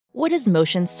What does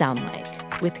motion sound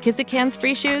like? With Kizikans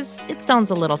free shoes, it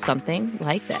sounds a little something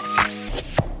like this.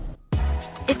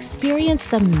 Experience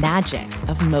the magic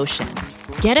of motion.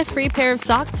 Get a free pair of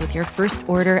socks with your first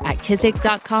order at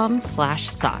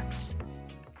kizik.com/socks.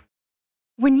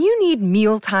 When you need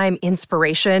mealtime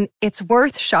inspiration, it's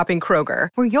worth shopping Kroger,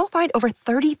 where you'll find over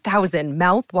 30,000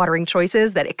 mouth-watering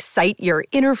choices that excite your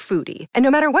inner foodie. And no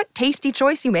matter what tasty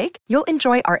choice you make, you'll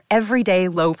enjoy our everyday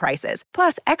low prices,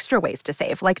 plus extra ways to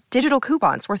save, like digital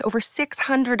coupons worth over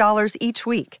 $600 each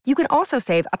week. You can also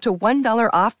save up to $1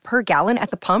 off per gallon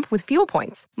at the pump with fuel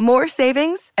points. More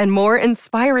savings and more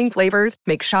inspiring flavors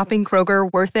make shopping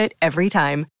Kroger worth it every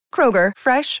time. Kroger,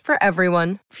 fresh for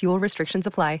everyone. Fuel restrictions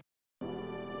apply.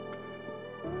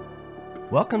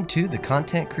 Welcome to the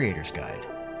Content Creator's Guide.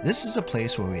 This is a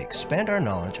place where we expand our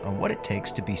knowledge on what it takes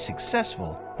to be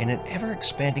successful in an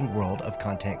ever-expanding world of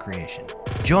content creation.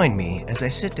 Join me as I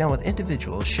sit down with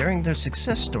individuals sharing their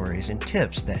success stories and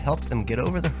tips that help them get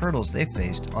over the hurdles they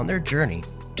faced on their journey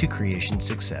to creation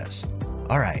success.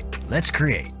 All right, let's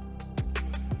create.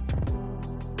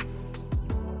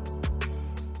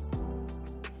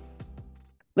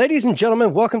 Ladies and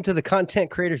gentlemen, welcome to the Content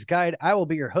Creator's Guide. I will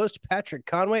be your host, Patrick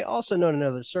Conway, also known in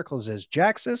other circles as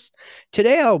Jaxus.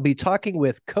 Today, I will be talking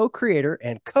with co-creator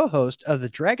and co-host of the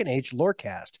Dragon Age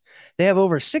lorecast. They have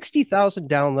over 60,000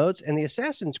 downloads, and the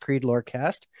Assassin's Creed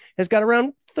lorecast has got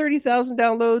around 30,000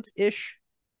 downloads-ish,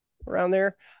 around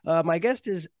there. My guest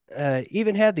is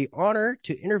even had the honor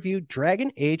to interview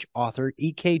Dragon Age author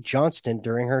E.K. Johnston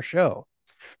during her show.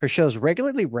 Her shows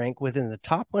regularly rank within the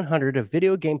top 100 of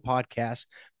video game podcasts.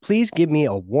 Please give me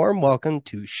a warm welcome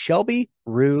to Shelby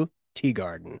Rue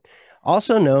Teagarden,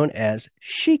 also known as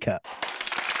Sheikah.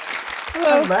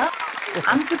 Hello.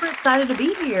 I'm super excited to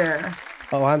be here.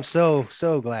 Oh, I'm so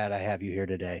glad I have you here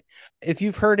today. If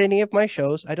you've heard any of my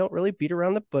shows, I don't really beat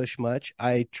around the bush much.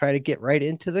 I try to get right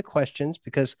into the questions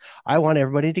because I want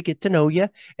everybody to get to know you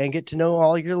and get to know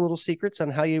all your little secrets on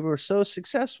how you were so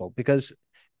successful, because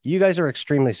you guys are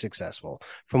extremely successful.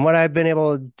 From what I've been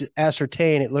able to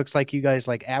ascertain, it looks like you guys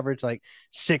average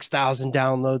 6,000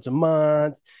 downloads a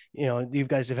month. You know, you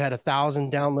guys have had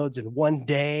 1,000 downloads in one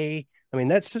day. I mean,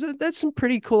 that's some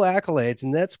pretty cool accolades,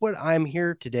 and that's what I'm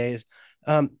here today.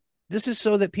 This is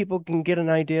so that people can get an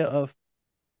idea of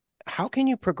how can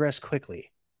you progress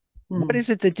quickly. What is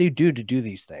it that you do to do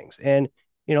these things? And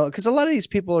because a lot of these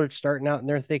people are starting out and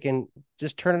they're thinking,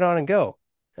 just turn it on and go.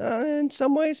 In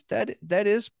some ways, that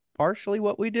is partially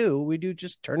what we do. We do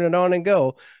just turn it on and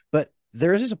go, but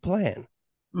there is a plan.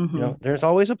 There's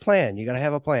always a plan. You got to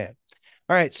have a plan.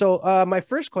 All right. So my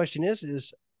first question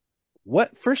is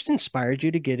what first inspired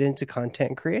you to get into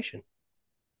content creation?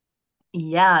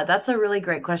 Yeah, that's a really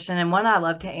great question, and one I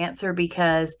love to answer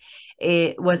because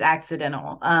it was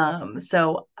accidental.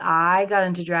 So I got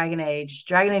into Dragon Age.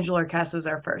 Dragon Age Lorecast was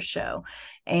our first show,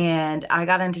 and I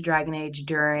got into Dragon Age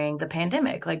during the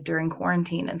pandemic, during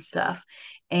quarantine and stuff.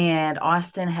 And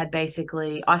Austin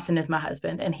is my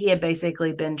husband, and he had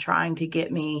basically been trying to get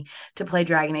me to play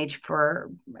Dragon Age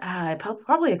for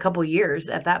probably a couple years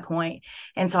at that point.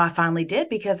 And so I finally did,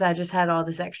 because I just had all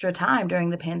this extra time during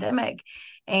the pandemic.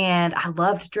 And I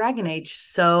loved Dragon Age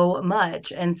so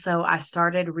much. And so I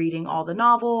started reading all the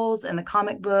novels and the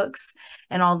comic books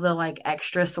and all the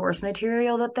extra source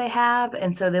material that they have.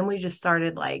 And so then we just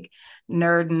started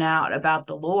nerding out about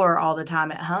the lore all the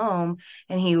time at home.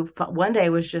 And he one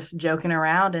day was just joking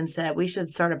around and said, we should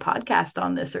start a podcast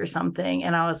on this or something.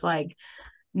 And I was like,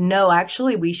 no,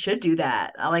 actually, we should do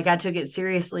that. I took it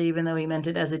seriously, even though he meant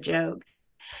it as a joke.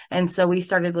 And so we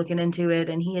started looking into it,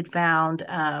 and he had found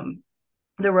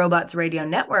the Robots Radio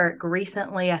Network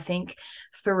recently, I think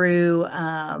through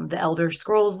the Elder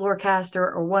Scrolls lorecast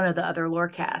or one of the other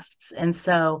lorecasts. And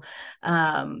so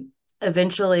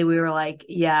eventually we were like,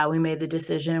 yeah, we made the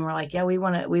decision, and we're like, yeah, we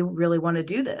really want to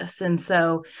do this. And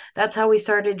so that's how we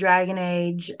started Dragon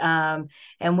Age. And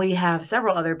we have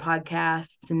several other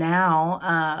podcasts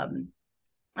now.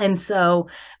 And so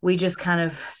we just kind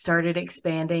of started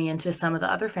expanding into some of the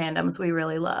other fandoms we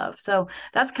really love. So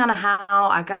that's kind of how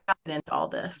I got into all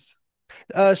this.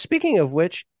 Speaking of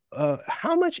which,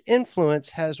 how much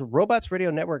influence has Robots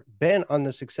Radio Network been on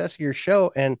the success of your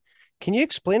show? And can you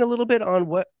explain a little bit on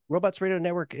what Robots Radio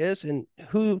Network is and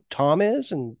who Tom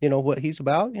is and, what he's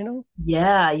about,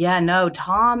 Yeah. No,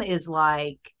 Tom is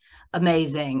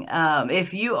amazing.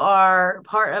 If you are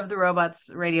part of the Robots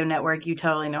Radio Network, you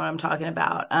totally know what I'm talking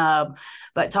about.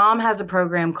 But Tom has a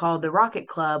program called the Rocket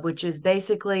Club, which is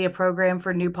basically a program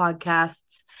for new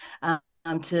podcasts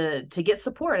to get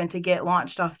support and to get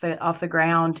launched off the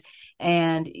ground.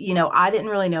 And, I didn't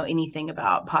really know anything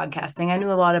about podcasting. I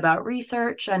knew a lot about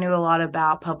research, I knew a lot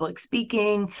about public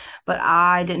speaking, but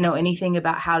I didn't know anything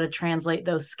about how to translate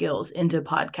those skills into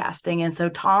podcasting. And so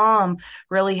Tom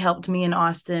really helped me and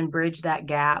Austin bridge that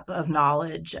gap of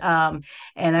knowledge. And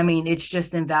I mean, it's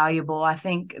just invaluable. I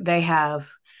think they have,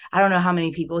 I don't know how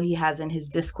many people he has in his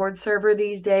Discord server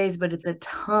these days, but it's a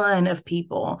ton of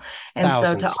people. And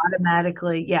so to Thousands.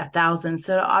 automatically, yeah, thousands.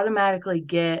 So to automatically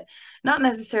get not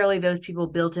necessarily those people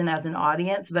built in as an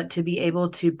audience, but to be able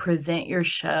to present your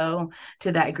show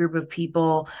to that group of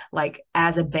people, like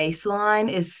as a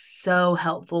baseline, is so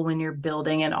helpful when you're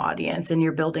building an audience and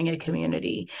you're building a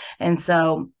community. And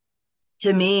so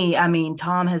to me, I mean,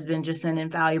 Tom has been just an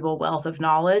invaluable wealth of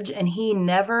knowledge, and he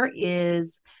never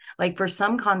is like, for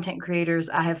some content creators,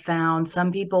 I have found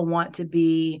some people want to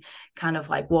be kind of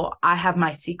like, well, I have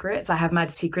my secrets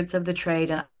of the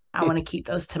trade, and I want to keep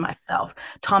those to myself.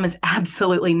 Tom is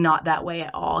absolutely not that way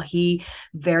at all. He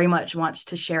very much wants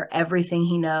to share everything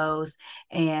he knows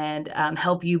and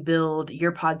help you build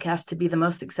your podcast to be the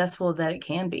most successful that it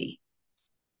can be.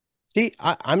 See,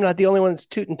 I'm not the only one that's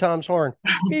tooting Tom's horn.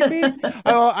 Beep, beep.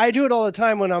 I do it all the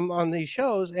time when I'm on these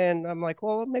shows, and I'm like,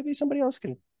 well, maybe somebody else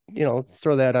can,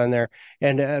 throw that on there.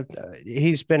 And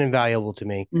he's been invaluable to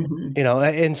me, Mm-hmm.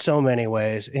 in so many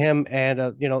ways. Him and,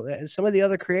 some of the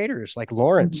other creators, like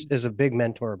Lawrence Mm-hmm. is a big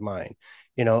mentor of mine,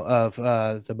 of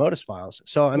the Modus Files.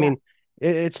 So, I Yeah. mean,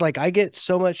 it's like I get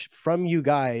so much from you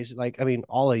guys, like, I mean,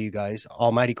 all of you guys,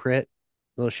 Almighty Crit.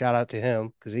 Little shout out to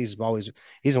him because he's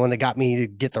the one that got me to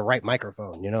get the right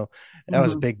microphone. That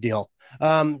was a Mm-hmm. big deal.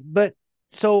 But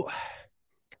so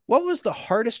what was the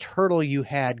hardest hurdle you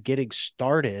had getting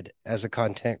started as a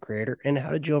content creator, and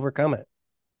how did you overcome it?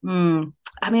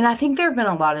 I mean, I think there have been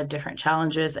a lot of different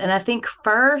challenges. And I think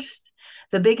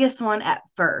the biggest one at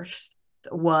first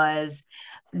was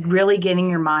really getting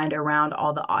your mind around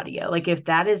all the audio. Like, if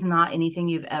that is not anything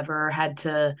you've ever had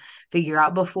to figure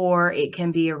out before, it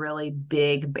can be a really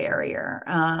big barrier,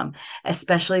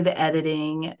 especially the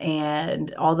editing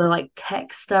and all the like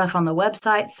tech stuff on the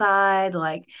website side,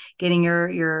 like getting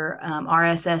your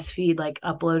RSS feed like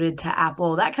uploaded to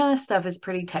Apple. That kind of stuff is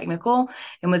pretty technical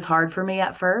and was hard for me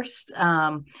at first.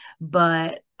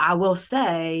 But I will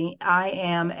say I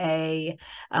am a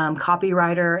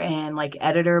copywriter and like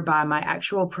editor by my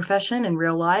actual profession in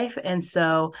real life. And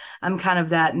so I'm kind of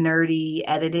that nerdy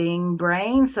editing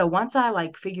brain. So once I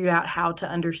like figured out how to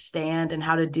understand and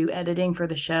how to do editing for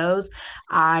the shows,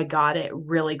 I got it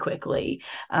really quickly.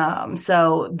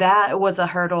 So that was a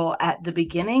hurdle at the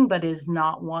beginning, but is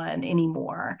not one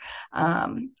anymore.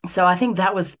 So I think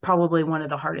that was probably one of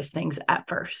the hardest things at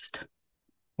first.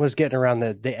 Was getting around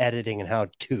the editing and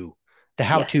the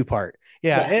how Yes. to part.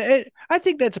 Yeah, Yes. I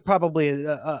think that's probably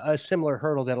a similar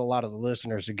hurdle that a lot of the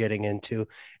listeners are getting into,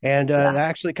 and Yeah. that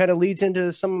actually kind of leads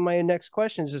into some of my next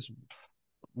questions. Is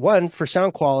one for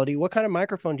sound quality. What kind of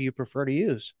microphone do you prefer to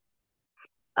use?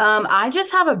 I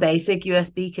just have a basic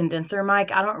USB condenser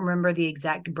mic. I don't remember the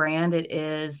exact brand it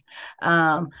is.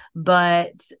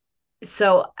 But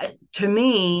so to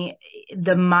me,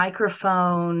 the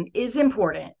microphone is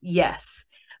important, yes.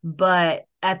 But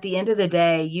at the end of the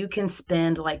day, you can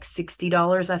spend like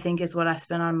 $60, I think is what I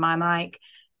spent on my mic,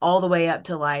 all the way up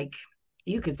to like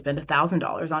you could spend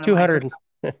 $1,000 on a 200.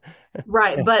 microphone.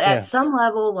 Right. But at Yeah. some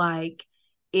level, like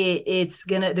there's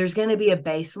gonna be a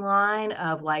baseline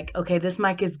of like, okay, this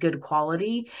mic is good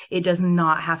quality. It does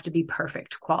not have to be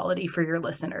perfect quality for your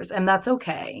listeners, and that's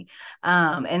okay.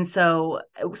 And so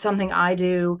something I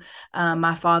do,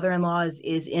 my father-in-law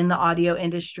is in the audio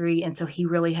industry, and so he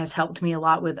really has helped me a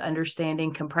lot with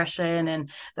understanding compression and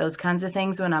those kinds of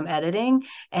things when I'm editing.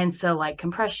 And so like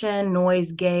compression,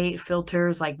 noise gate,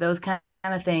 filters, like those kind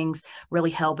of things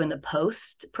really help in the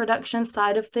post production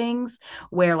side of things,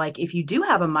 where like if you do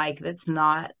have a mic that's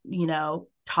not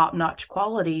top notch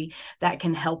quality, that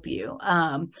can help you.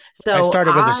 I So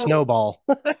started with a I snowball.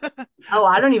 Oh,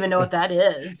 I don't even know what that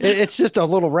is. It's just a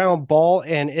little round ball,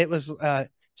 and it was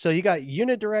so you got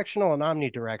unidirectional and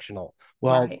omnidirectional.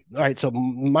 Well, Right. all right, so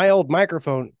my old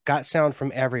microphone got sound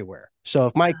from everywhere. So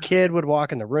if my kid would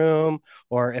walk in the room,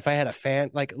 or if I had a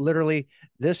fan, like literally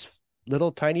this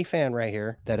little tiny fan right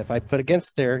here, that if I put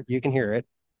against there, you can hear it.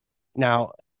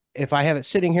 Now, if I have it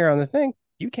sitting here on the thing,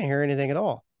 you can't hear anything at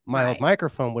all. My old Right.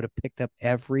 microphone would have picked up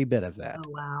every bit of that. Oh,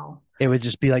 wow. It would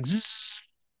just be like zzz,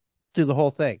 through the whole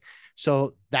thing.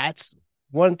 So that's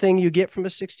one thing you get from a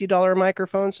 $60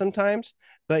 microphone sometimes.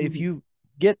 But if Mhm. you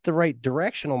get the right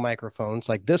directional microphones,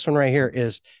 like this one right here,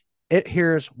 it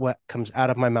hears what comes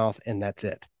out of my mouth, and that's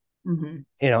it. Mm-hmm.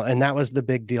 And that was the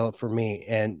big deal for me.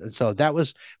 And so that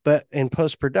was, but in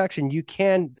post production, you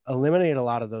can eliminate a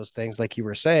lot of those things, like you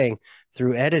were saying,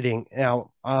 through editing.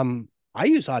 Now, I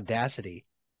use Audacity.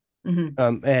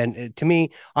 Mm-hmm. And to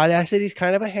me, Audacity is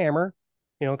kind of a hammer,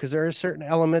 because there are certain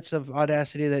elements of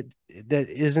Audacity that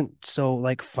isn't so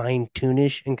like fine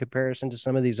tunish in comparison to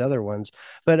some of these other ones.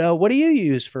 But what do you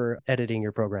use for editing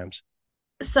your programs?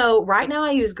 So right now I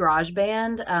use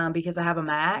GarageBand because I have a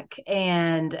Mac,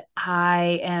 and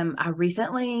I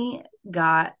recently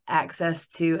got access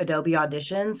to Adobe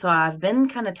Audition. So I've been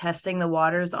kind of testing the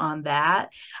waters on that.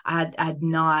 I'm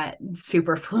not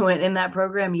super fluent in that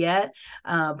program yet,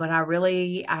 but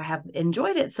I have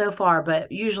enjoyed it so far.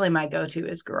 But usually my go-to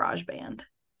is GarageBand.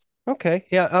 Okay.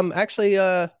 Yeah. Actually,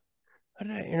 who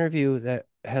did I interview that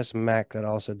has a Mac that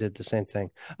also did the same thing?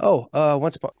 Oh,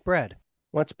 Once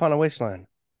Upon a Wasteland.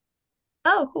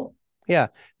 Oh, cool. Yeah,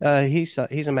 he's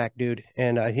a Mac dude,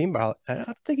 and I don't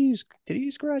think did he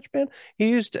use GarageBand? He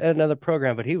used another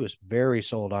program, but he was very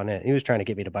sold on it. He was trying to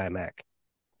get me to buy a Mac.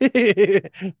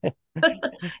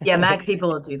 Yeah, Mac people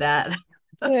will do that.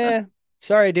 Yeah,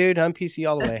 sorry, dude. I'm PC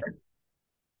all the way.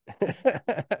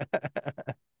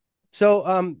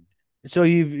 So,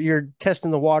 you're testing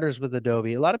the waters with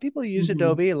Adobe. A lot of people use Mhm.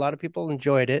 Adobe. A lot of people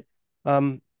enjoyed it.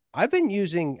 Um, I've been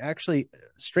using actually,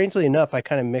 strangely enough, I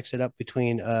kind of mix it up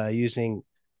between using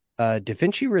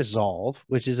DaVinci Resolve,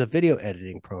 which is a video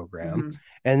editing program, Mhm.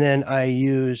 and then I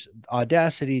use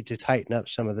Audacity to tighten up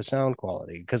some of the sound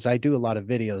quality because I do a lot of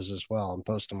videos as well and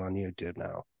post them on YouTube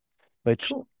now, which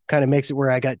Cool. kind of makes it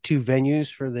where I got two venues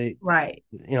for the, Right.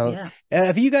 you know, Yeah.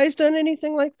 have you guys done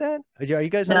anything like that? Are you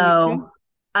guys on YouTube? No,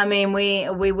 I mean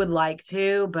we would like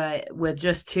to, but with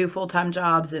just two full-time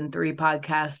jobs and three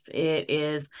podcasts, it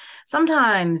is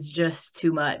sometimes just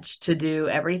too much to do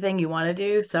everything you want to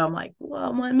do. So I'm like,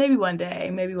 well, maybe one day,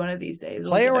 maybe one of these days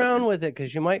we'll Play get over around it. with it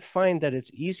because you might find that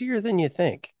it's easier than you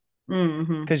think.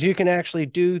 Hmm. Because you can actually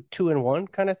do two in one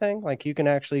kind of thing. Like you can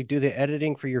actually do the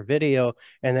editing for your video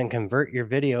and then convert your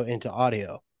video into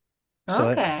audio. So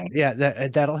Okay. yeah,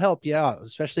 that'll help you out,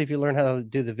 especially if you learn how to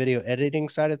do the video editing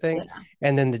side of things, Yeah.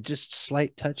 and then the just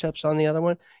slight touch ups on the other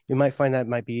one. You might find that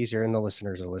might be easier, and the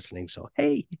listeners are listening. So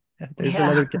hey,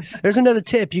 Yeah. there's another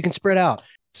tip you can spread out.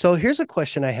 So here's a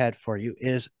question I had for you: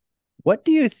 Is what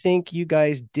do you think you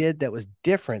guys did that was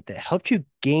different that helped you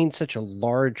gain such a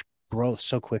large growth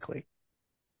so quickly?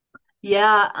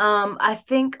 Yeah, I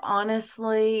think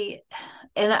honestly,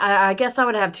 and I guess I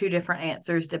would have two different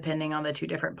answers depending on the two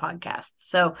different podcasts.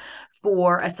 So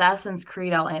for Assassin's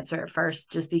Creed, I'll answer it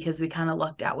first just because we kind of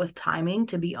lucked out with timing,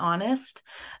 to be honest.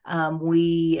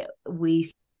 We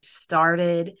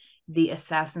started the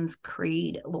Assassin's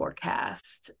Creed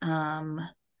lorecast.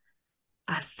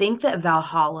 I think that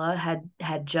Valhalla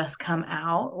had just come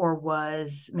out or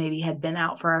was maybe had been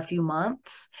out for a few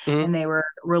months, Mhm. and they were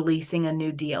releasing a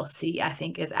new DLC, I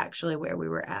think is actually where we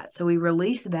were at. So we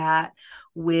released that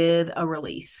with a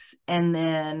release. And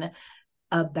then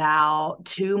about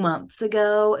 2 months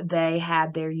ago, they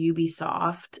had their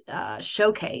Ubisoft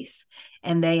showcase,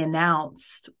 and they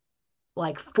announced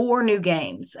like four new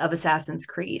games of Assassin's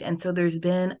Creed. And so there's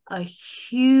been a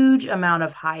huge amount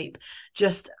of hype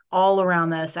just all around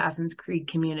the Assassin's Creed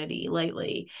community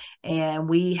lately. And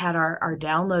we had our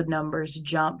download numbers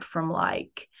jump from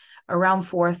like around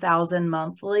 4,000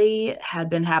 monthly, had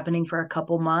been happening for a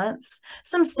couple months,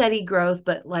 some steady growth,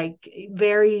 but like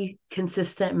very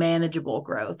consistent, manageable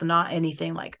growth, not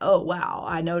anything like, oh, wow,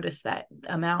 I noticed that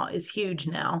amount is huge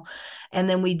now. And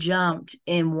then we jumped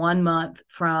in 1 month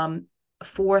from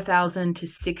 4,000 to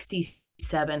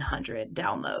 6,700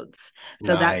 downloads.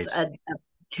 So that's Nice. a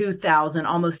 2,000,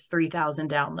 almost 3,000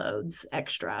 downloads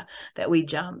extra that we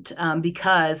jumped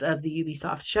because of the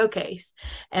Ubisoft showcase.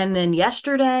 And then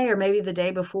yesterday, or maybe the day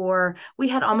before, we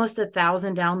had almost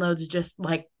 1,000 downloads just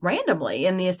like randomly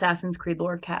in the Assassin's Creed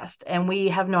Lorecast. And we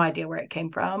have no idea where it came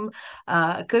from.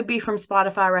 Could be from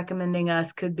Spotify recommending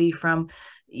us, could be from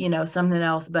something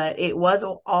else, but it was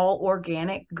all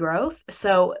organic growth.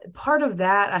 So part of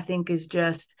that I think is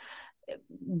just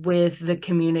with the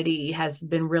community has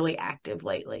been really active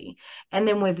lately. And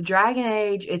then with Dragon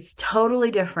Age, it's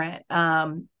totally different.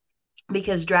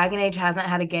 Because Dragon Age hasn't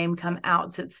had a game come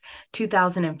out since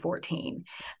 2014.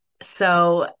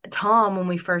 So Tom, when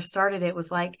we first started it, was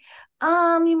like,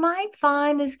 you might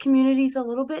find this community's a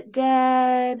little bit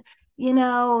dead.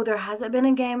 There hasn't been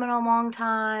a game in a long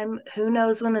time. Who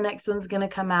knows when the next one's going to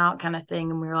come out, kind of thing.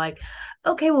 And we were like,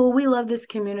 okay, well, we love this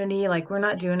community. Like, we're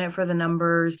not doing it for the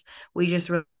numbers. We just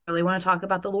really want to talk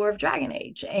about the lore of Dragon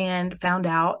Age, and found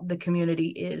out the community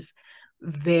is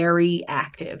very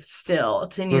active still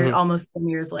 10 years, Mhm. almost 10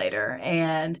 years later,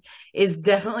 and is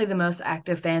definitely the most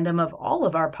active fandom of all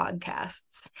of our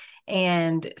podcasts.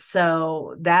 And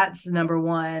so that's number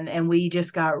one. And we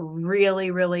just got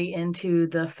really, really into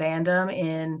the fandom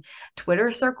in Twitter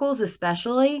circles,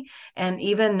 especially. And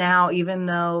even now, even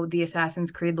though the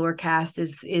Assassin's Creed Lorecast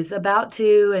is about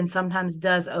to and sometimes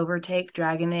does overtake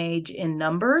Dragon Age in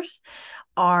numbers,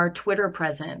 our Twitter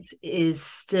presence is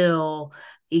still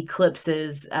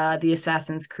eclipses the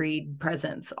Assassin's Creed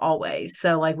presence always.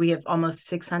 So like we have almost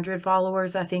 600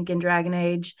 followers, I think, in Dragon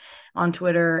Age on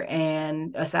Twitter,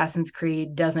 and Assassin's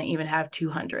Creed doesn't even have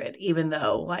 200, even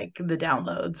though like the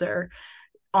downloads are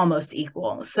almost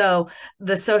equal. So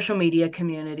the social media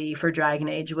community for Dragon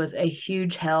Age was a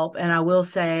huge help. And I will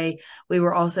say we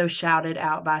were also shouted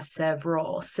out by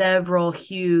several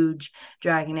huge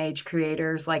Dragon Age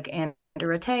creators like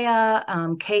Andrea,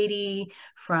 Katie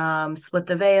from Split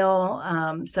the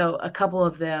Veil. So a couple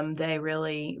of them, they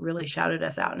really, really shouted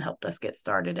us out and helped us get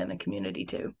started in the community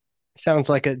too. Sounds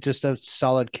like just a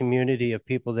solid community of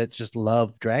people that just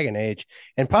love Dragon Age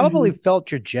and probably Mm-hmm.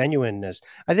 felt your genuineness.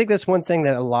 I think that's one thing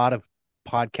that a lot of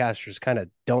podcasters kind of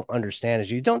don't understand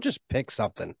is you don't just pick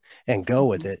something and go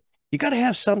with Mm-hmm. it. You got to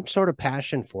have some sort of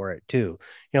passion for it too.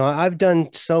 I've done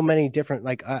so many different,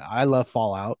 like I love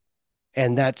Fallout,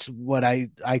 and that's what I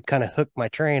kind of hooked my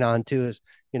train onto is,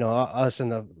 us in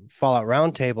the Fallout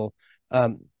Roundtable.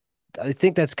 Um, I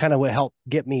think that's kind of what helped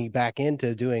get me back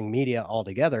into doing media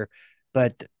altogether.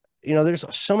 But there's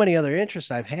so many other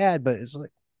interests I've had, but it's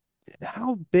like,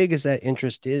 how big is that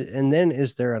interest? And then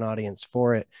is there an audience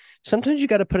for it? Sometimes you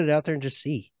got to put it out there and just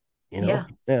see, Yeah.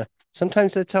 Yeah.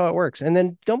 Sometimes that's how it works. And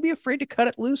then don't be afraid to cut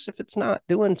it loose if it's not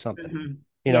doing something. Mm-hmm.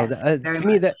 Yes,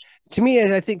 very much. To me,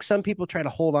 I think some people try to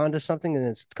hold on to something and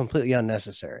it's completely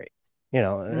unnecessary. You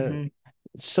know, uh, Mm-hmm.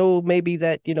 so maybe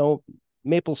that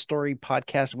Maple Story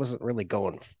podcast wasn't really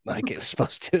going like it was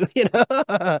supposed to.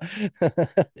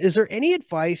 Is there any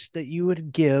advice that you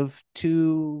would give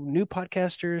to new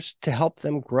podcasters to help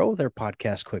them grow their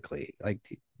podcast quickly? Like,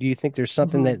 do you think there's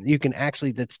something Mm-hmm. that you can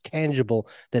actually that's tangible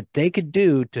that they could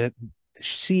do to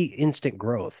see instant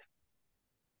growth?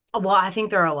 Well, I think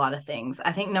there are a lot of things.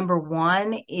 I think number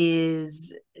one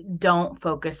is don't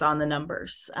focus on the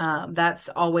numbers. That's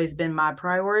always been my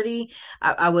priority.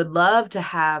 I would love to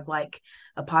have like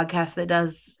a podcast that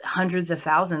does hundreds of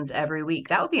thousands every week.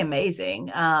 That would be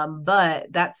amazing. But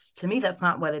that's to me, that's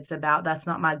not what it's about. That's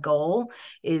not my goal,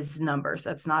 is numbers.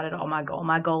 That's not at all my goal.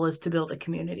 My goal is to build a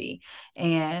community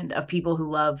and of people who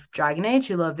love Dragon Age,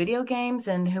 who love video games,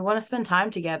 and who want to spend time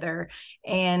together.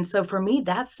 And so for me,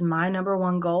 that's my number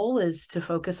one goal, is to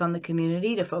focus on the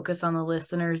community, to focus on the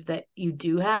listeners that you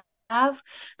do have,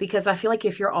 because I feel like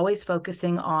if you're always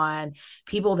focusing on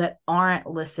people that aren't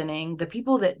listening, the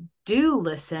people that do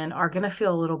listen are going to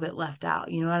feel a little bit left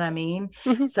out. You know what I mean?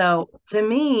 Mhm. So to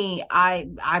me, I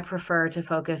prefer to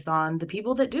focus on the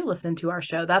people that do listen to our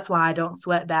show. That's why I don't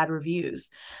sweat bad reviews.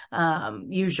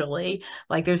 Usually,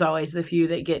 like there's always the few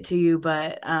that get to you,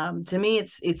 but to me,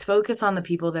 it's focus on the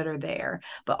people that are there.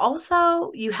 But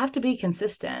also, you have to be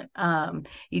consistent.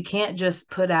 You can't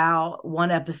just put out one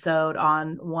episode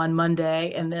on one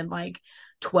Monday and then like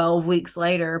 12 weeks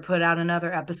later put out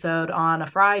another episode on a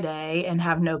Friday and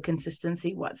have no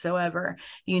consistency whatsoever.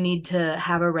 You need to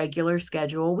have a regular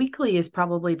schedule. Weekly is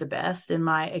probably the best in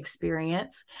my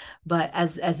experience, but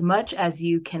as much as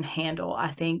you can handle, I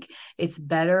think it's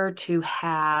better to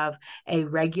have a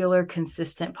regular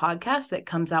consistent podcast that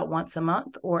comes out once a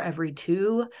month or every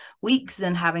 2 weeks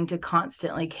than having to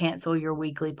constantly cancel your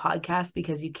weekly podcast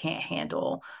because you can't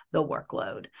handle the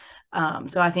workload.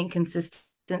 So I think consistency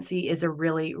is a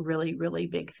really, really, really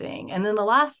big thing. And then the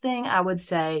last thing I would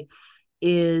say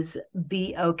is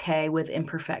be okay with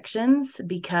imperfections,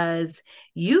 because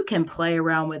you can play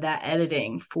around with that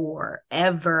editing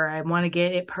forever. I want to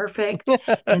get it perfect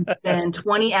and spend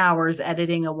 20 hours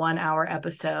editing a 1 hour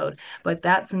episode, but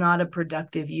that's not a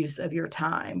productive use of your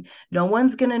time. No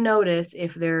one's going to notice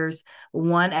if there's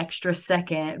one extra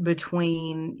second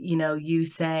between, you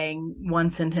saying one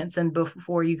sentence and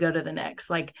before you go to the next.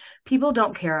 Like, people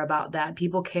don't care about that.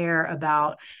 People care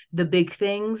about the big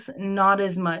things, not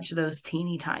as much those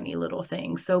teeny tiny little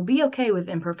things. So be okay with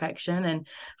imperfection. And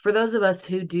for those of us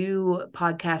who do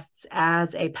podcasts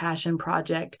as a passion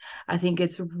project, I think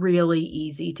it's really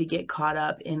easy to get caught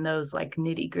up in those like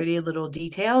nitty gritty little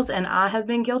details. And I have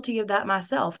been guilty of that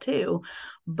myself too.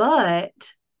 But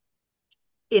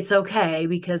it's okay,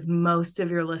 because most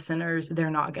of your listeners, they're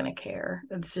not going to care.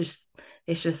 It's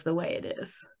just the way it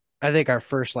is. I think our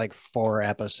first like 4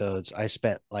 episodes, I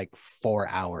spent like 4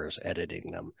 hours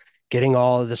editing them, getting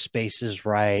all of the spaces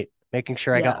right. making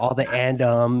sure I got Yeah. all the and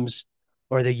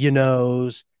or the you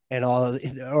knows and all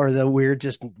or the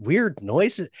weird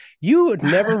noises. You would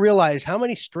never realize how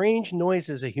many strange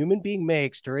noises a human being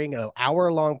makes during an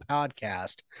hour-long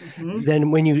podcast. Mhm.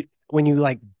 Then when you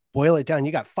like boil it down,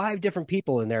 you got five different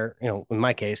people in there. In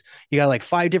my case, you got like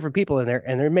five different people in there,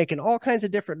 and they're making all kinds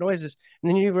of different noises. And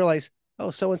then you realize,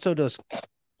 oh, so and so does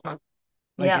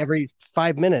like Yeah. every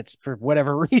 5 minutes for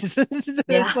whatever reason. Yeah.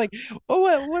 It's like,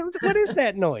 oh, what is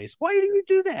that noise? Why do you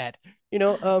do that?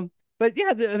 But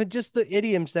yeah, just the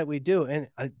idioms that we do, and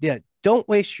yeah, don't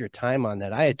waste your time on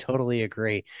that. I totally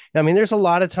agree. I mean, there's a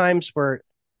lot of times where,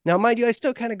 now, mind you, I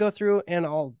still kind of go through and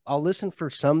I'll listen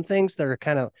for some things that are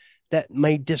kind of that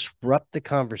may disrupt the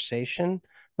conversation.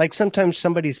 Like sometimes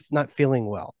somebody's not feeling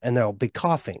well and they'll be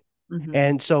coughing. Mhm.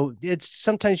 And so it's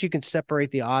sometimes you can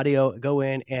separate the audio, go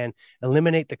in and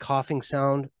eliminate the coughing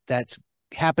sound that's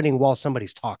happening while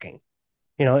somebody's talking.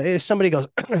 If somebody goes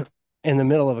in the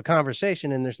middle of a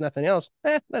conversation and there's nothing else,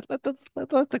 let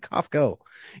the cough go.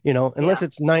 Unless Yeah.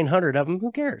 it's 900 of them,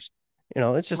 who cares?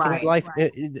 It's just the way Right. life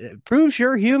it proves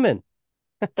you're human.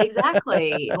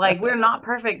 Exactly. Like we're not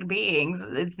perfect beings.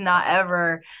 It's not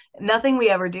ever, nothing we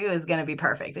ever do is going to be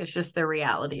perfect. It's just the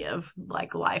reality of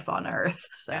like life on Earth.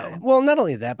 So, Well, not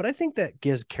only that, but I think that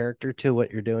gives character to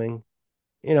what you're doing,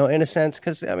 in a sense,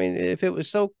 because I mean, if it was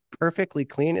so perfectly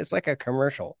clean, it's like a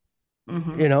commercial.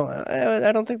 mhm.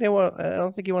 I don't think they want. I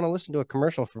don't think you want to listen to a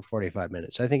commercial for 45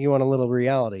 minutes. I think you want a little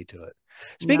reality to it. No,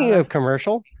 Speaking of that's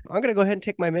commercial, I'm going to go ahead and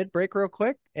take my mid break real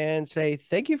quick and say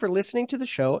thank you for listening to the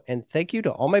show, and thank you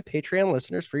to all my Patreon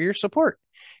listeners for your support.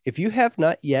 If you have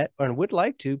not yet and would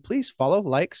like to, please follow,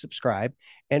 like, subscribe,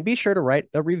 and be sure to write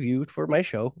a review for my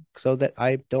show so that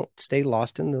I don't stay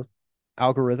lost in the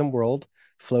algorithm world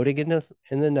floating in the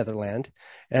Netherland.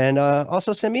 And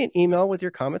also send me an email with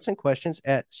your comments and questions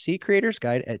at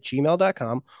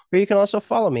ccreatorsguide@gmail.com, or you can also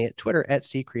follow me at Twitter at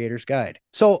ccreatorsguide.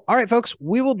 So, all right, folks,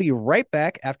 we will be right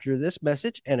back after this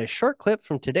message and a short clip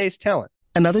from today's talent.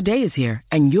 Another day is here,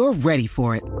 and you're ready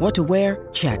for it. What to wear?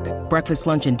 Check. Breakfast,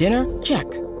 lunch, and dinner? Check.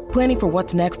 Planning for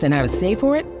what's next and how to save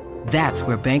for it? That's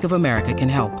where Bank of America can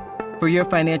help. For your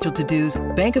financial to-dos,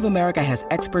 Bank of America has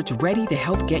experts ready to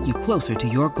help get you closer to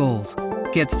your goals.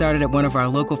 Get started at one of our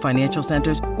local financial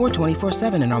centers or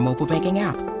 24/7 in our mobile banking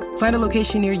app. Find a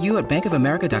location near you at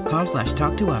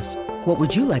bankofamerica.com/talktous. What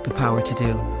would you like the power to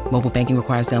do? Mobile banking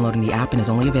requires downloading the app and is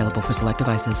only available for select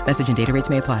devices. Message and data rates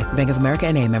may apply. Bank of America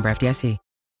N.A., member FDIC.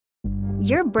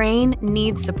 Your brain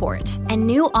needs support, and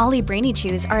new Ollie Brainy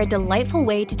Chews are a delightful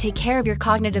way to take care of your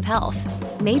cognitive health.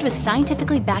 Made with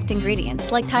scientifically backed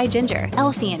ingredients like Thai ginger,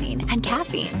 L-theanine, and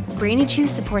caffeine, Brainy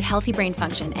Chews support healthy brain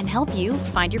function and help you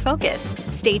find your focus,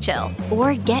 stay chill,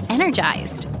 or get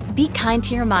energized. Be kind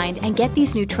to your mind and get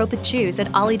these nootropic chews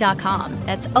at ollie.com.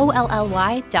 That's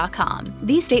OLLY.com.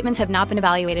 These statements have not been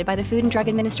evaluated by the Food and Drug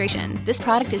Administration. This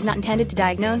product is not intended to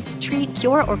diagnose, treat,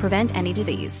 cure, or prevent any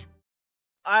disease.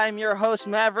 I'm your host,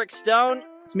 Maverick Stone.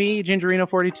 It's me,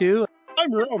 Gingerino42.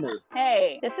 I'm Romer.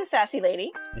 Hey, this is Sassy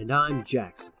Lady. And I'm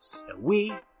Jaxus. And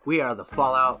we are the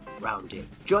Fallout Roundtable.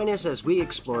 Join us as we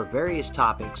explore various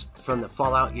topics from the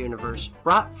Fallout universe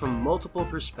brought from multiple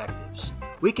perspectives.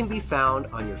 We can be found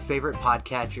on your favorite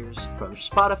podcatchers from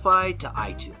Spotify to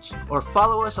iTunes. Or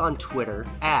follow us on Twitter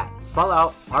at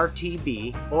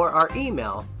FalloutRTB or our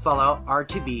email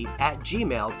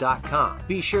falloutrtb@gmail.com.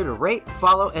 Be sure to rate,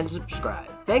 follow, and subscribe.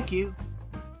 Thank you.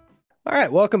 All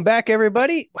right, welcome back,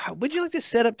 everybody. Would you like to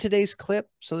set up today's clip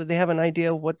so that they have an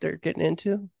idea of what they're getting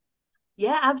into?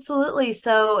 Yeah, absolutely.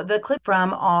 So the clip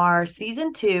from our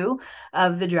season 2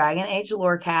 of the Dragon Age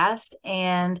Lorecast,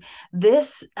 and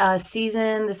this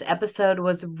this episode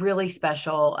was really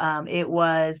special. It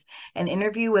was an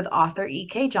interview with author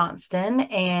E.K. Johnston,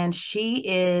 and she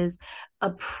is a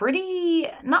pretty,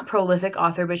 not prolific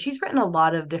author, but she's written a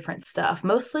lot of different stuff,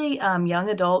 mostly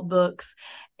young adult books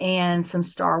and some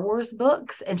Star Wars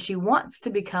books. And she wants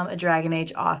to become a Dragon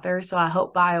Age author. So I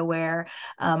hope BioWare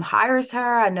hires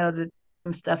her. I know that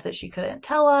some stuff that she couldn't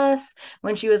tell us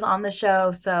when she was on the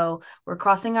show. So we're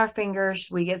crossing our fingers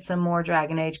we get some more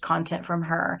Dragon Age content from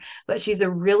her. But she's a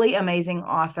really amazing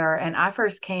author. And I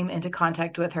first came into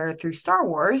contact with her through Star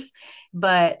Wars,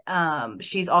 but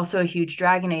she's also a huge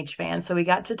Dragon Age fan. So we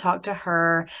got to talk to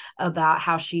her about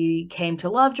how she came to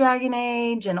love Dragon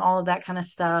Age and all of that kind of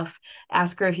stuff,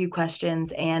 ask her a few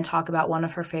questions, and talk about one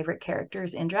of her favorite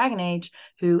characters in Dragon Age,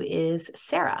 who is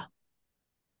Sarah.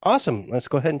 Awesome. Let's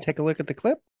go ahead and take a look at the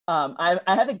clip. I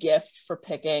have a gift for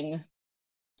picking,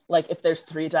 like, if there's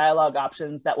 3 dialogue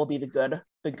options, that will be the good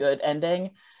the good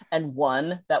ending and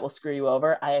one that will screw you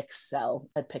over, I excel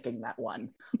at picking that one.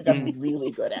 Like I'm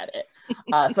really good at it.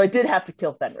 So I did have to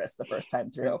kill Fenris the first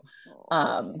time through.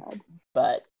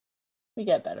 But we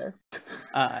get better.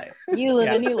 You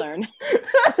live and you learn.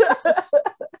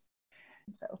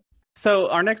 So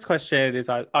our next question is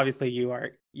obviously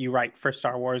you write for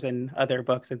Star Wars and other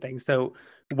books and things. So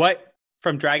what,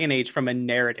 from Dragon Age, from a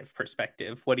narrative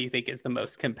perspective, what do you think is the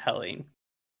most compelling?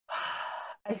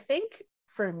 I think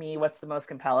for me, what's the most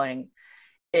compelling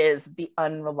is the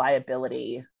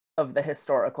unreliability of the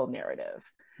historical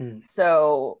narrative.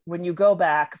 So when you go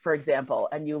back, for example,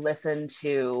 and you listen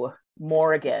to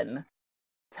Morrigan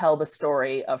tell the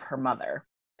story of her mother,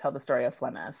 tell the story of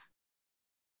Flemeth,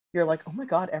 you're like, oh my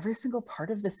God, every single part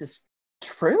of this is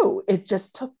true. It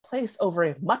just took place over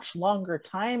a much longer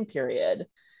time period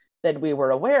than we were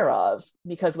aware of,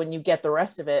 because when you get the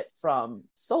rest of it from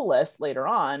Solus later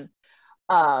on,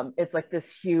 it's like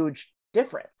this huge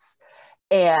difference.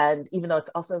 And even though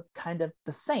it's also kind of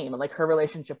the same, and like her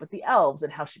relationship with the elves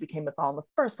and how she became a Thal in the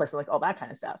first place, and like all that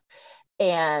kind of stuff.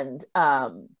 And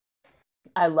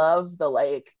I love the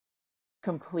like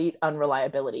complete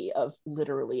unreliability of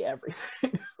literally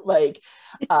everything. Like,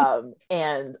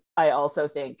 and I also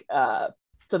think,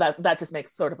 so that just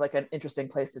makes sort of like an interesting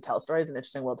place to tell stories, an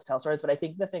interesting world to tell stories. But I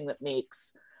think the thing that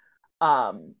makes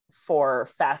for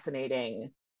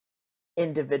fascinating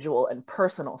individual and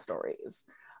personal stories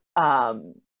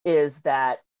is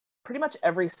that pretty much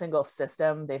every single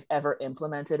system they've ever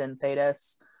implemented in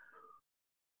Thedas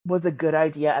was a good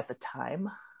idea at the time,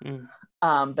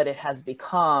 but it has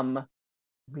become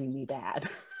really bad.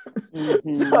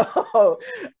 So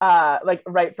like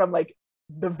right from like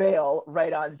the Veil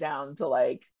right on down to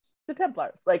like the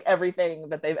Templars, like everything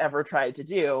that they've ever tried to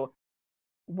do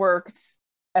worked,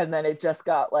 and then it just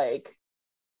got like,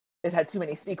 it had too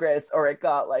many secrets, or it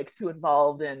got like too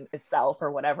involved in itself or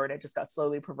whatever, and it just got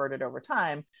slowly perverted over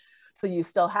time. So you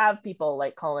still have people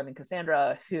like Colin and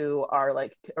Cassandra who are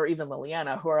like, or even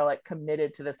Liliana, who are like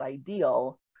committed to this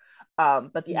ideal,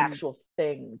 but the actual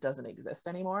thing doesn't exist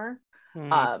anymore.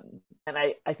 And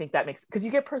I think that makes, because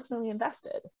you get personally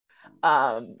invested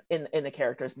in the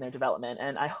characters and their development.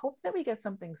 And I hope that we get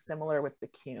something similar with the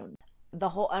Qun. The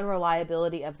whole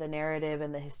unreliability of the narrative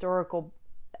and the historical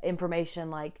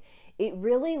information, like, it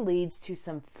really leads to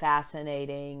some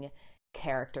fascinating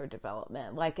character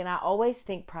development. Like, and I always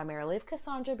think primarily of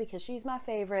Cassandra because she's my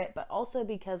favorite, but also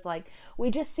because like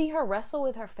we just see her wrestle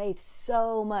with her faith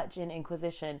so much in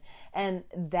Inquisition, and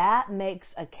that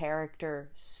makes a character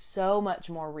so much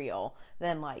more real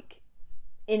than like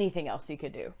anything else you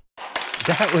could do.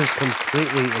 That was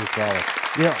completely enthralling.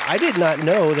 You know, I did not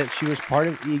know that she was part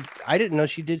of I didn't know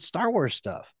she did Star Wars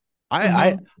stuff.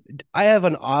 I have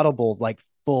an Audible like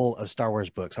full of Star Wars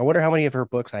books. I wonder how many of her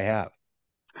books I have.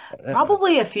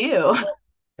 Probably a few.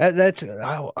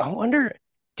 I wonder,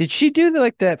 did she do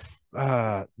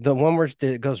the one where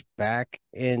it goes back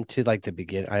into like the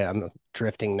beginning? I'm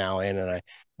drifting now in, and I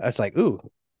was like, ooh,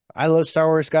 I love Star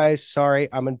Wars, guys. Sorry,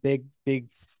 I'm a big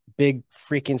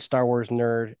freaking Star Wars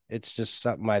nerd. It's just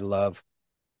something I love.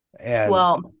 And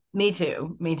well, me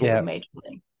too, yeah.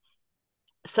 Majorly.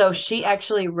 So she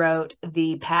actually wrote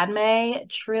the Padme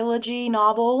trilogy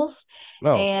novels,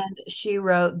 and she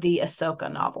wrote the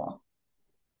Ahsoka novel.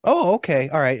 Oh, okay.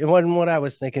 All right. It wasn't what I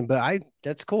was thinking, but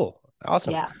that's cool.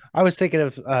 Awesome. Yeah. I was thinking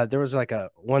of there was like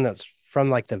a one that's from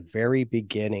like the very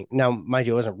beginning. Now, mind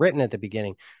you, it wasn't written at the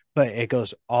beginning, but it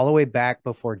goes all the way back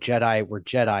before Jedi were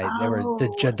Jedi. They were the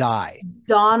Jedi.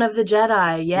 Dawn of the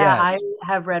Jedi. Yeah, yes. I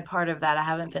have read part of that. I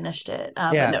haven't finished it.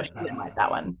 But no, she didn't write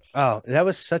that one. Oh, that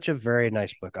was such a very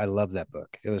nice book. I love that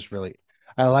book. It was really,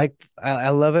 I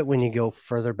love it when you go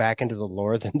further back into the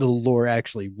lore than the lore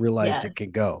actually realized it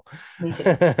could go. Me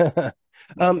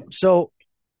too. So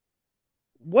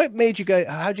what made you guys,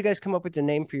 how'd you guys come up with the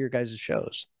name for your guys'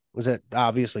 shows? Was it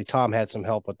obviously Tom had some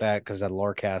help with that because that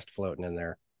lorecast floating in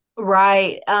there?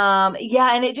 Right.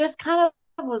 Yeah. And it just kind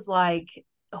of was like,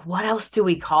 what else do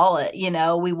we call it? You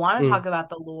know, we want to talk about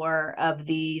the lore of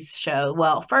these shows.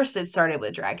 Well, first it started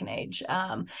with Dragon Age.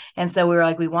 And so we were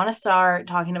like, we want to start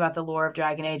talking about the lore of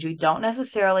Dragon Age. We don't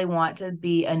necessarily want to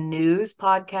be a news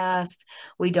podcast.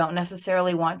 We don't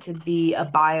necessarily want to be a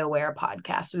BioWare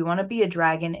podcast. We want to be a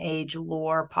Dragon Age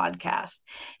lore podcast.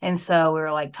 And so we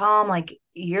were like, Tom, like,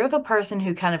 you're the person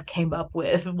who kind of came up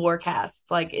with lorecasts.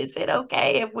 Like, is it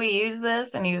okay if we use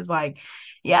this? And he was like,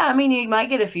 yeah, I mean, you might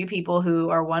get a few people who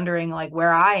are wondering like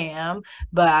where I am,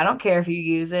 but I don't care if you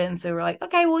use it. And so we're like,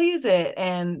 okay, we'll use it.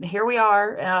 And here we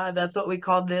are. That's what we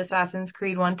called the Assassin's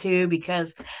Creed 1-2,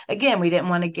 because again, we didn't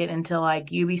want to get into like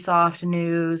Ubisoft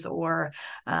news or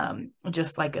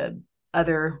just like a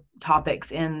other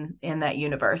topics in that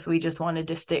universe. We just wanted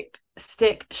to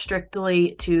stick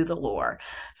strictly to the lore.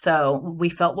 So we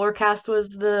felt Lorecast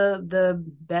was the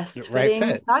best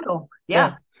fitting title.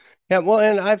 Yeah. Yeah, well,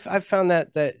 and I've found that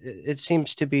it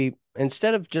seems to be,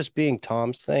 instead of just being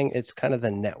Tom's thing, it's kind of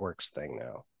the network's thing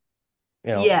now.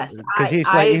 You know, Yes, because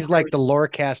he's like the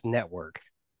Lorecast network.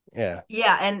 Yeah.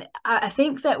 Yeah, and I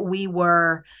think that we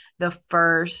were the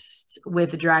first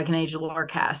with Dragon Age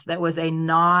Lorecast that was a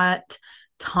not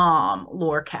Tom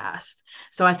Lorecast.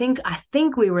 So I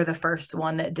think we were the first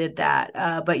one that did that.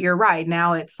 But you're right.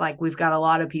 Now it's like we've got a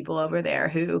lot of people over there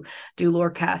who do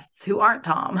Lorecasts who aren't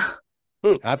Tom.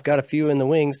 I've got a few in the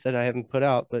wings that I haven't put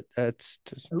out, but that's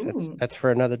for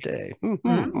another day.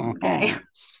 Okay.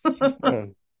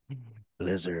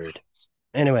 Blizzard.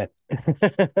 Anyway.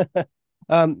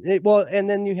 Well, and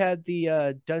then you had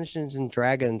the Dungeons and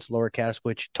Dragons Lorecast,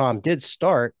 which Tom did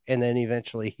start, and then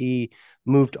eventually he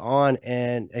moved on,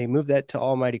 and he moved that to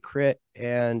Almighty Crit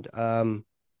and Mr.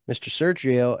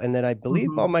 Sergio, and then I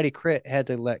believe Almighty Crit had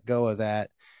to let go of that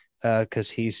because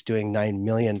he's doing 9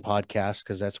 million podcasts,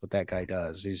 because that's what that guy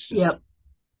does. He's just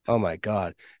oh my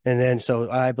god. And then so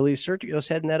I believe Sergio's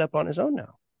heading that up on his own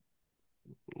now.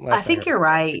 I think you're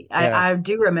right. I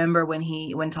do remember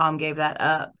when Tom gave that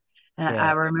up. And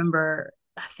I remember,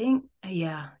 I think,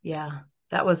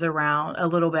 that was around a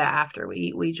little bit after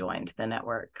we joined the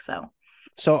network. So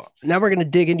now we're going to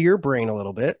dig into your brain a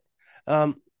little bit.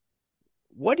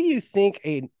 What do you think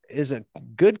is a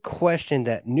good question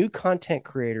that new content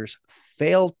creators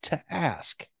fail to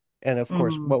ask? And of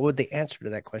course, what would the answer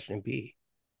to that question be?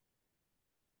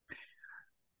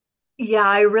 Yeah,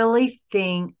 I really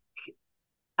think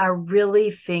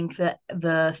that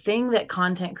the thing that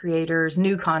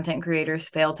new content creators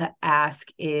fail to ask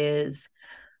is,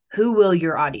 who will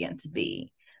your audience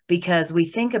be? Because we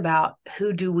think about,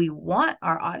 who do we want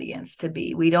our audience to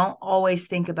be? We don't always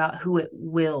think about who it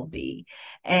will be.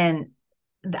 And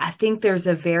I think there's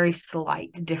a very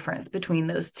slight difference between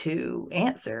those two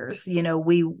answers. You know,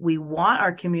 we want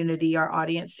our community, our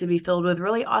audience, to be filled with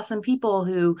really awesome people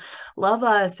who love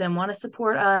us and want to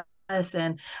support us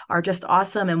and are just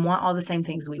awesome and want all the same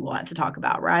things we want to talk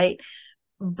about, right?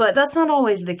 But that's not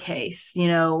always the case. You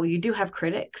know, you do have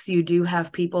critics, you do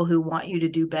have people who want you to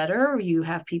do better, you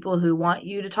have people who want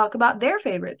you to talk about their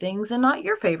favorite things and not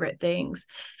your favorite things.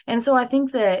 And so I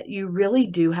think that you really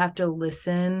do have to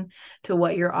listen to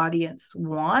what your audience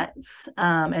wants,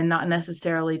 and not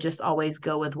necessarily just always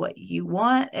go with what you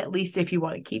want, at least if you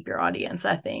want to keep your audience,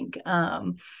 I think.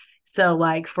 So,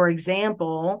 like, for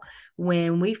example,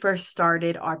 when we first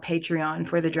started our Patreon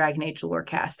for the Dragon Age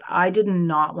Lorecast, I did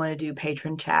not want to do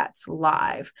patron chats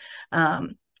live.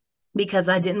 Because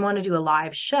I didn't want to do a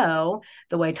live show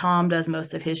the way Tom does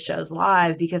most of his shows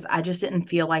live, because I just didn't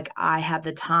feel like I had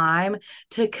the time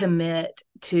to commit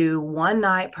to one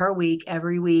night per week,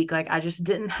 every week. Like, I just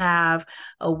didn't have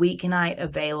a weeknight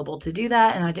available to do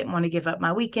that. And I didn't want to give up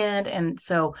my weekend. And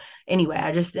so anyway,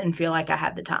 I just didn't feel like I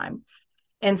had the time.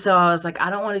 And so I was like, I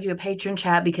don't want to do a patron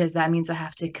chat because that means I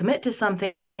have to commit to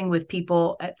something with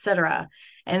people, etc.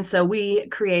 And so we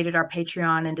created our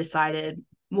Patreon and decided,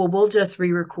 well, we'll just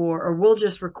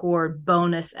record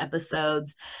bonus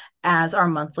episodes as our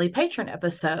monthly patron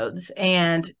episodes.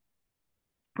 And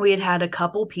we had a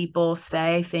couple people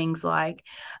say things like,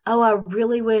 oh, I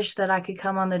really wish that I could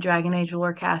come on the Dragon Age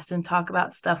Lorecast and talk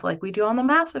about stuff like we do on the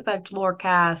Mass Effect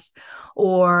Lorecast,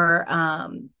 or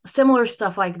similar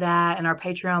stuff like that. And our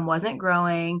Patreon wasn't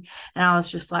growing. And I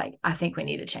was just like, I think we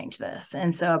need to change this.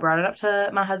 And so I brought it up to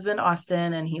my husband,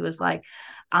 Austin, and he was like,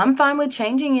 I'm fine with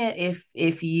changing it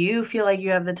if you feel like you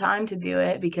have the time to do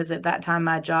it, because at that time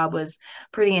my job was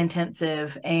pretty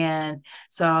intensive. And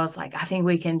so I was like, I think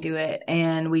we can do it.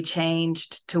 And we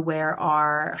changed to where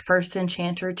our first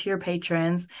Enchanter tier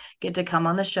patrons get to come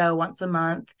on the show once a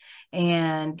month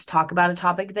and talk about a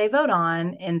topic they vote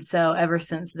on. And so ever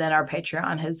since then, our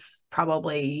Patreon has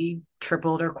probably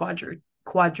tripled or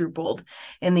quadrupled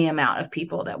in the amount of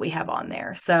people that we have on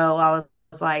there. So I was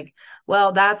like,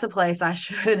 well, that's a place I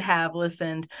should have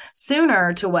listened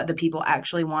sooner to what the people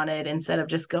actually wanted, instead of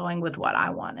just going with what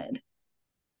I wanted.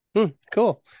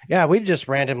 Cool. Yeah, we've just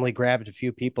randomly grabbed a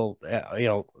few people,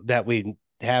 that we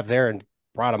have there and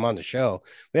brought them on the show.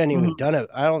 We hadn't even done it.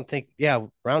 I don't think,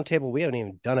 Roundtable, we haven't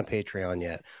even done a Patreon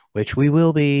yet, which we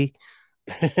will be.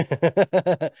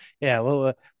 Yeah,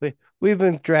 well, we've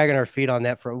been dragging our feet on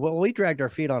that we dragged our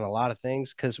feet on a lot of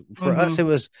things, because for us it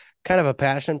was kind of a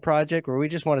passion project where we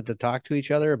just wanted to talk to each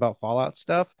other about Fallout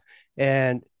stuff,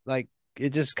 and like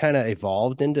it just kind of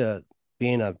evolved into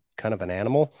being a kind of an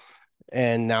animal.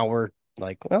 And now we're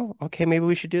like, well, okay, maybe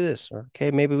we should do this, or okay,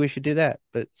 maybe we should do that.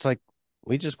 But it's like,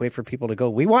 We just wait for people to go,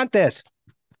 we want this.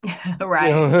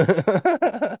 Right.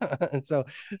 And so,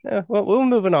 well, we're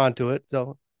moving on to it.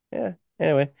 So, yeah.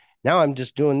 Anyway, now I'm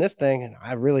just doing this thing,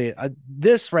 and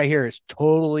this right here is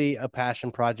totally a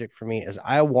passion project for me, as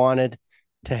I wanted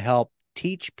to help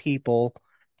teach people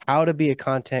how to be a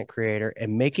content creator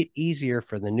and make it easier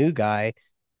for the new guy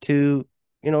to,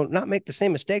 not make the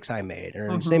same mistakes I made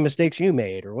or the same mistakes you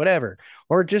made or whatever,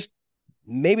 or just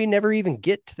maybe never even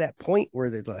get to that point where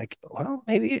they're like, well,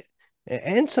 maybe.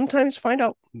 And sometimes find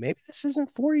out maybe this isn't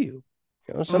for you.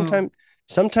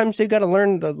 Sometimes they've got to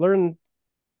learn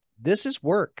this is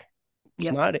work.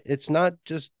 It's not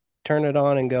just turn it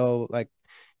on and go, like,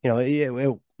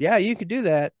 yeah, you could do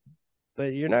that,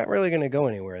 but you're not really going to go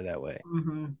anywhere that way.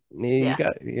 You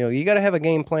got to have a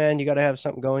game plan. You got to have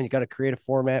something going. You got to create a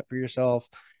format for yourself,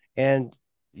 and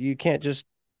you can't just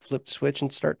flip the switch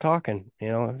and start talking.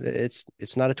 It's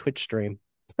not a Twitch stream.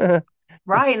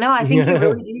 Right. No, I think you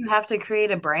really do have to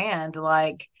create a brand.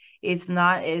 Like, it's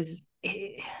not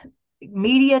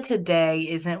media today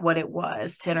isn't what it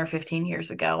was 10 or 15 years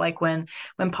ago. Like when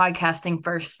podcasting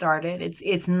first started,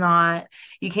 it's not,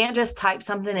 you can't just type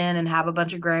something in and have a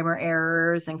bunch of grammar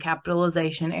errors and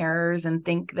capitalization errors and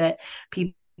think that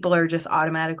people are just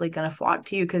automatically going to flock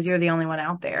to you because you're the only one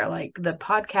out there. Like, the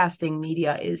podcasting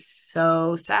media is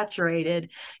so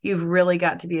saturated. You've really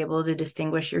got to be able to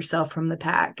distinguish yourself from the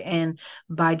pack. And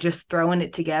by just throwing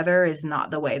it together is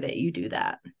not the way that you do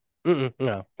that.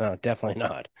 No, definitely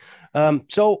not.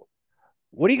 So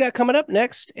what do you got coming up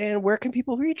next, and where can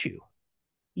people reach you?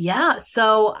 Yeah,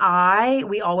 so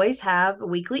we always have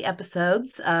weekly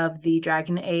episodes of the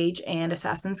Dragon Age and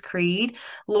Assassin's Creed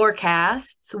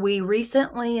lorecasts. We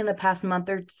recently, in the past month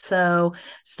or so,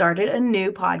 started a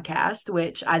new podcast,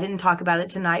 which I didn't talk about it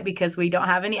tonight because we don't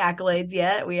have any accolades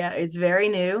yet. It's very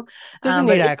new. Doesn't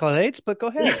need accolades, but go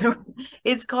ahead.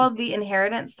 It's called The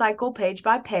Inheritance Cycle Page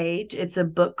by Page. It's a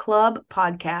book club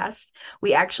podcast.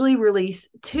 We actually release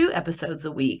 2 episodes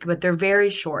a week, but they're very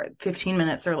short, 15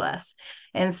 minutes or less.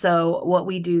 And so what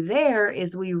we do there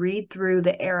is we read through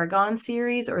the Aragon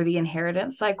series, or the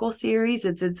Inheritance Cycle series.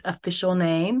 It's its official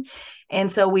name.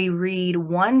 And so we read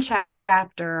one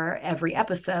chapter every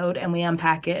episode, and we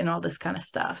unpack it and all this kind of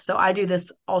stuff. So I do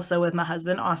this also with my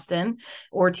husband, Austin,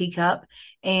 or Teacup,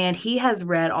 and he has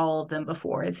read all of them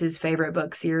before. It's his favorite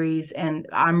book series, and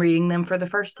I'm reading them for the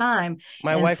first time.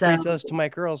 My wife reads those to my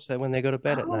girls when they go to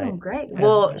bed at night. Oh, great. Yeah.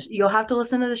 Well, you'll have to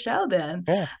listen to the show then.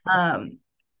 Yeah.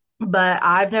 But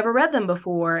I've never read them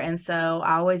before. And so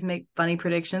I always make funny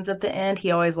predictions at the end. He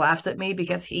always laughs at me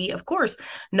because he, of course,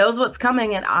 knows what's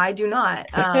coming and I do not.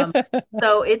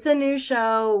 So it's a new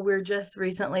show. We're just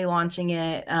recently launching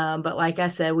it. But like I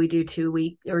said, we do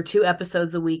 2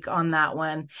 episodes a week on that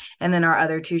one. And then our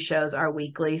other 2 shows are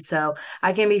weekly. So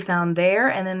I can be found there.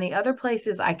 And then the other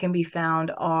places I can be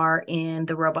found are in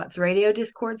the Robots Radio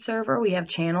Discord server. We have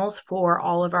channels for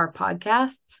all of our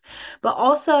podcasts, but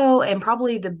also, and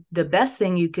probably the best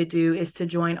thing you could do is to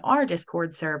join our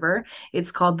Discord server.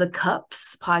 It's called the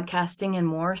Cups Podcasting and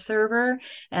More server.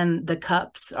 And the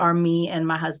Cups are me and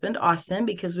my husband, Austin,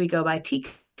 because we go by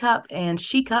Teacup and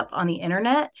She Cup on the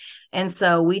internet. And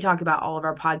so we talk about all of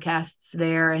our podcasts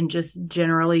there and just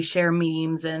generally share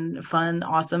memes and fun,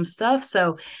 awesome stuff.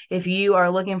 So if you are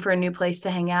looking for a new place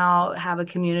to hang out, have a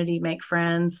community, make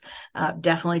friends,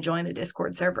 definitely join the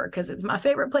Discord server because it's my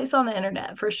favorite place on the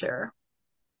internet for sure.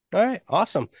 All right,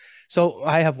 awesome. So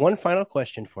I have one final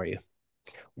question for you.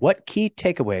 What key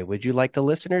takeaway would you like the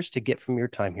listeners to get from your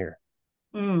time here?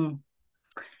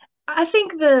 I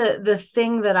think the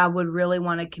thing that I would really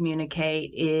want to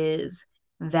communicate is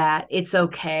that it's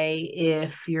okay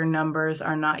if your numbers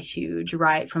are not huge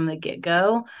right from the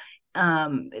get-go.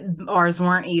 Ours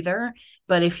weren't either,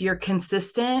 but if you're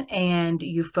consistent and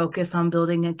you focus on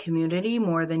building a community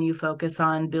more than you focus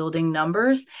on building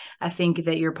numbers, I think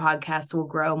that your podcast will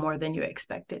grow more than you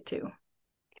expect it to.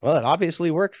 Well, it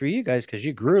obviously worked for you guys because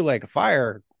you grew like a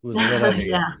fire was lit under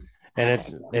you. Yeah. And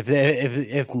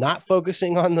if not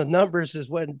focusing on the numbers is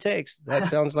what it takes, that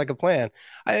sounds like a plan.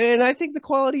 And I think the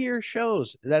quality of your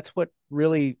shows, that's what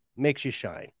really makes you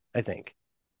shine, I think.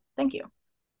 Thank you.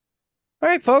 All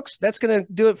right, folks, that's going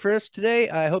to do it for us today.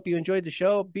 I hope you enjoyed the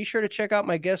show. Be sure to check out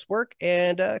my guest work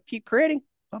and keep creating.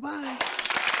 Bye-bye.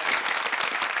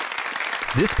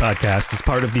 This podcast is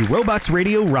part of the Robots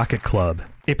Radio Rocket Club,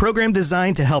 a program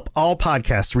designed to help all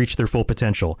podcasts reach their full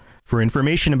potential. For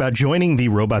information about joining the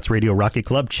Robots Radio Rocket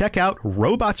Club, check out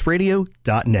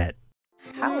robotsradio.net.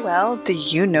 How well do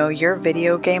you know your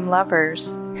video game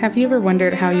lovers? Have you ever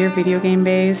wondered how your video game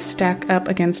bays stack up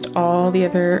against all the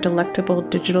other delectable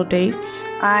digital dates?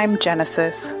 I'm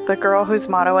Genesis, the girl whose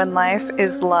motto in life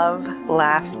is love,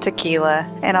 laugh, tequila.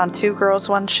 And on Two Girls,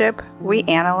 One Ship, we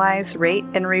analyze, rate,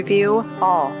 and review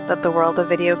all that the world of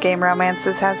video game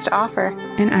romances has to offer.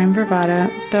 And I'm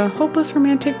Vervada, the hopeless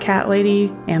romantic cat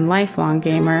lady and lifelong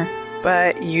gamer.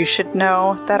 But you should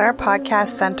know that our podcast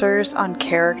centers on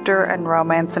character and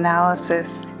romance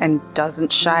analysis and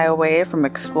doesn't shy away from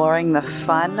exploring the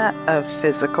fun of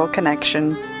physical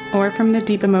connection. Or from the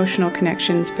deep emotional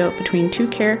connections built between two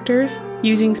characters,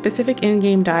 using specific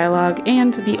in-game dialogue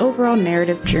and the overall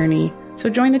narrative journey. So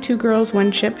join the Two Girls,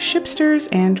 One Ship shipsters,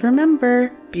 and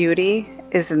remember, beauty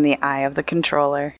is in the eye of the controller.